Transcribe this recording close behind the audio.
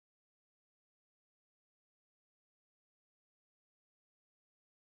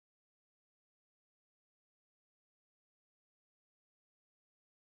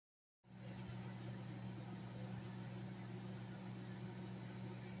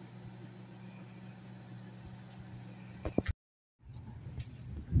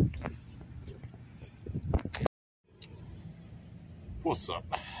What's up?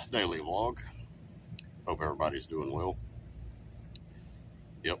 Daily vlog. Hope everybody's doing well.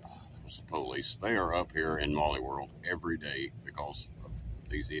 Yep, it's the police. They are up here in Molly World every day because of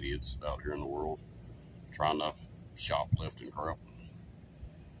these idiots out here in the world trying to shoplift and crap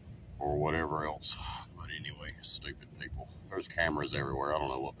or whatever else. But anyway, stupid people. There's cameras everywhere. I don't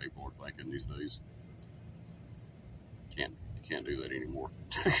know what people are thinking these days. Can't do that anymore.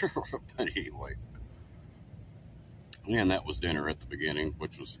 But anyway. And that was dinner at the beginning,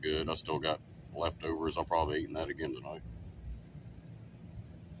 which was good. I still got leftovers. I'll probably eat that again tonight.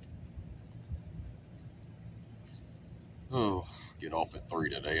 Oh, get off at 3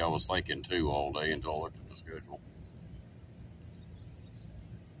 today. I was thinking 2 all day until I looked at the schedule.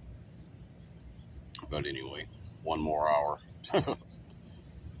 But anyway, 1 more hour.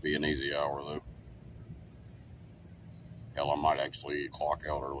 Be an easy hour though. Hell, I might actually clock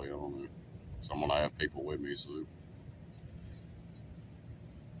out early. I don't know. So I'm gonna have people with me, so.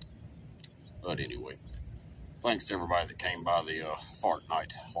 But anyway, thanks to everybody that came by the Fart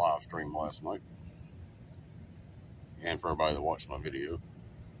Night live stream last night. And for everybody that watched my video.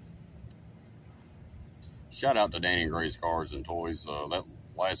 Shout out to Danny Gray's Cards and Toys. That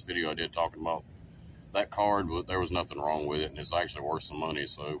last video I did talking about that card, there was nothing wrong with it, and it's actually worth some money,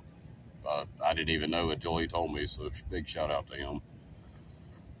 so I didn't even know until he told me, so big shout out to him.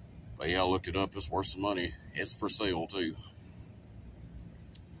 But yeah, I looked it up, it's worth some money. It's for sale too.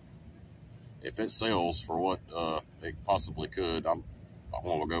 If it sells for what it possibly could, I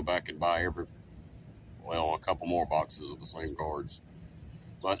want to go back and buy a couple more boxes of the same cards.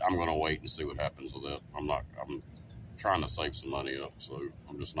 But I'm going to wait and see what happens with it. I'm trying to save some money up, so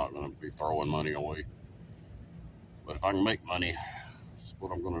I'm just not going to be throwing money away. But if I can make money, that's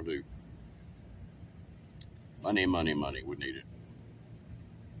what I'm going to do. Money, money, money. We need it.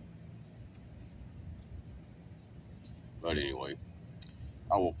 But anyway,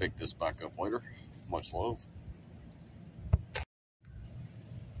 I will pick this back up later. Much love.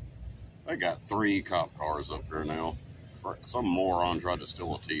 They got 3 cop cars up here now. Some moron tried to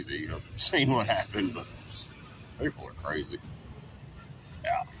steal a TV. I've seen what happened, but people are crazy.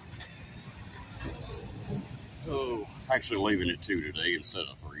 Yeah. Oh, actually leaving at 2 today instead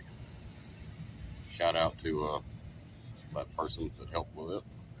of 3. Shout out to that person that helped with it.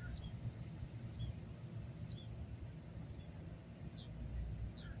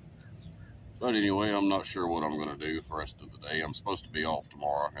 But anyway, I'm not sure what I'm going to do the rest of the day. I'm supposed to be off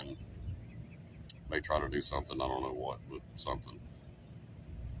tomorrow and may try to do something. I don't know what, but something.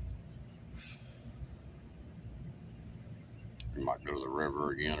 We might go to the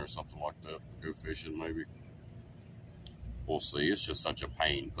river again or something like that. Go fishing maybe. We'll see. It's just such a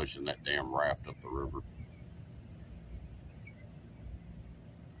pain pushing that damn raft up the river.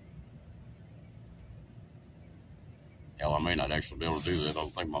 Hell, I may not actually be able to do that. I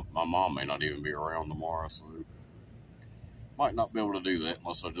think my mom may not even be around tomorrow, so might not be able to do that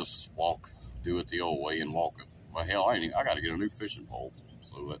unless I just do it the old way and walk it. Well, hell, I got to get a new fishing pole,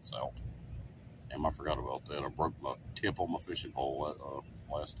 so that's out. Damn, I forgot about that. I broke my tip on my fishing pole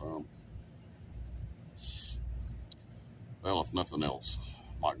last time. Well, if nothing else,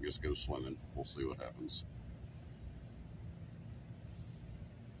 might just go swimming. We'll see what happens.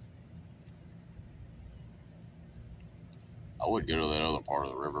 I would go to that other part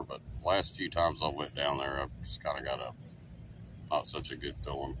of the river, but last few times I went down there, I've just kind of got not such a good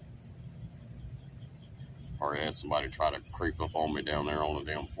feeling. Already had somebody try to creep up on me down there on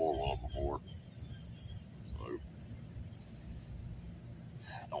the damn 4-wheel before. So,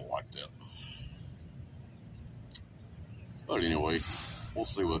 I don't like that. But anyway, we'll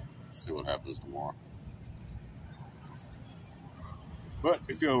see what happens tomorrow. But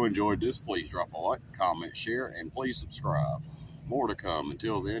if you enjoyed this, please drop a like, comment, share, and please subscribe. More to come.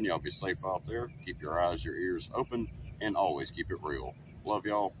 Until then, y'all be safe out there. Keep your eyes, your ears open, and always keep it real. Love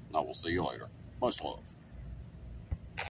y'all, and I will see you later. Much love.